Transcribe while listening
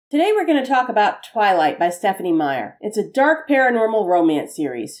Today we're going to talk about Twilight by Stephenie Meyer. It's a dark paranormal romance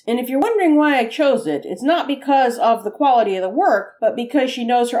series. And if you're wondering why I chose it, it's not because of the quality of the work, but because she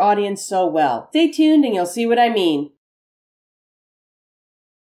knows her audience so well. Stay tuned and you'll see what I mean.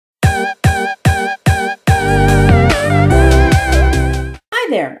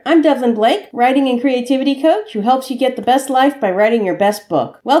 Hi there, I'm Devlin Blake, writing and creativity coach who helps you get the best life by writing your best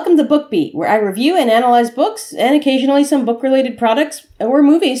book. Welcome to Book Beat, where I review and analyze books and occasionally some book-related products or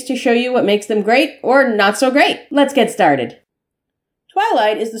movies to show you what makes them great or not so great. Let's get started.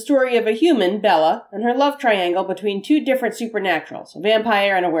 Twilight is the story of a human, Bella, and her love triangle between two different supernaturals, a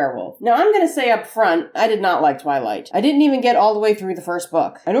vampire and a werewolf. Now, I'm going to say up front, I did not like Twilight. I didn't even get all the way through the first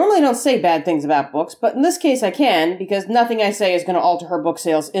book. I normally don't say bad things about books, but in this case I can, because nothing I say is going to alter her book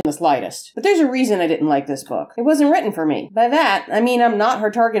sales in the slightest. But there's a reason I didn't like this book. It wasn't written for me. By that, I mean I'm not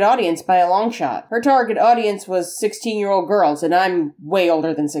her target audience by a long shot. Her target audience was 16-year-old girls, and I'm way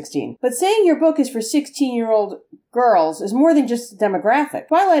older than 16. But saying your book is for 16-year-old girls is more than just a demographic.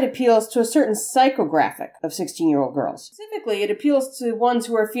 Twilight appeals to a certain psychographic of 16-year-old girls. Specifically, it appeals to ones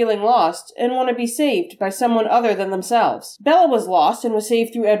who are feeling lost and want to be saved by someone other than themselves. Bella was lost and was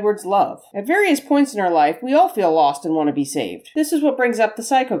saved through Edward's love. At various points in our life, we all feel lost and want to be saved. This is what brings up the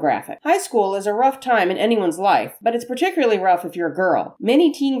psychographic. High school is a rough time in anyone's life, but it's particularly rough if you're a girl.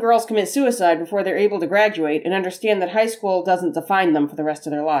 Many teen girls commit suicide before they're able to graduate and understand that high school doesn't define them for the rest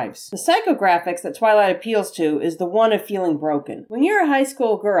of their lives. The psychographics that Twilight appeals to is the one of feeling broken. When you're a high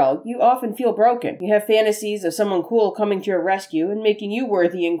school girl, you often feel broken. You have fantasies of someone cool coming to your rescue and making you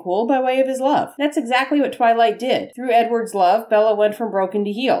worthy and cool by way of his love. That's exactly what Twilight did. Through Edward's love, Bella went from broken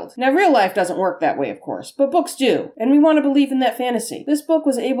to healed. Now, real life doesn't work that way, of course, but books do, and we want to believe in that fantasy. This book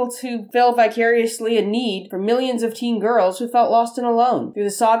was able to fill vicariously a need for millions of teen girls who felt lost and alone. Through the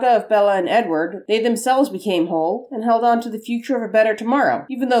saga of Bella and Edward, they themselves became whole and held on to the future of a better tomorrow,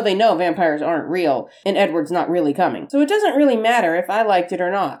 even though they know vampires aren't real and Edward's not really coming. So it doesn't really matter if I liked it or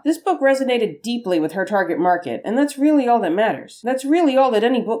not. This book resonated deeply with her target market, and that's really all that matters. That's really all that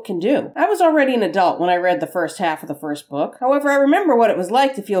any book can do. I was already an adult when I read the first half of the first book. However, I remember what it was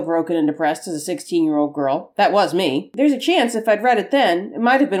like to feel broken and depressed as a 16-year-old girl. That was me. There's a chance if I'd read it then, it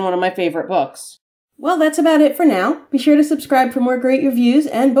might have been one of my favorite books. Well, that's about it for now. Be sure to subscribe for more great reviews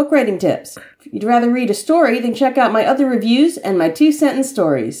and book writing tips. If you'd rather read a story, then check out my other reviews and my 2-sentence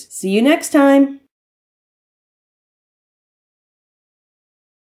stories. See you next time!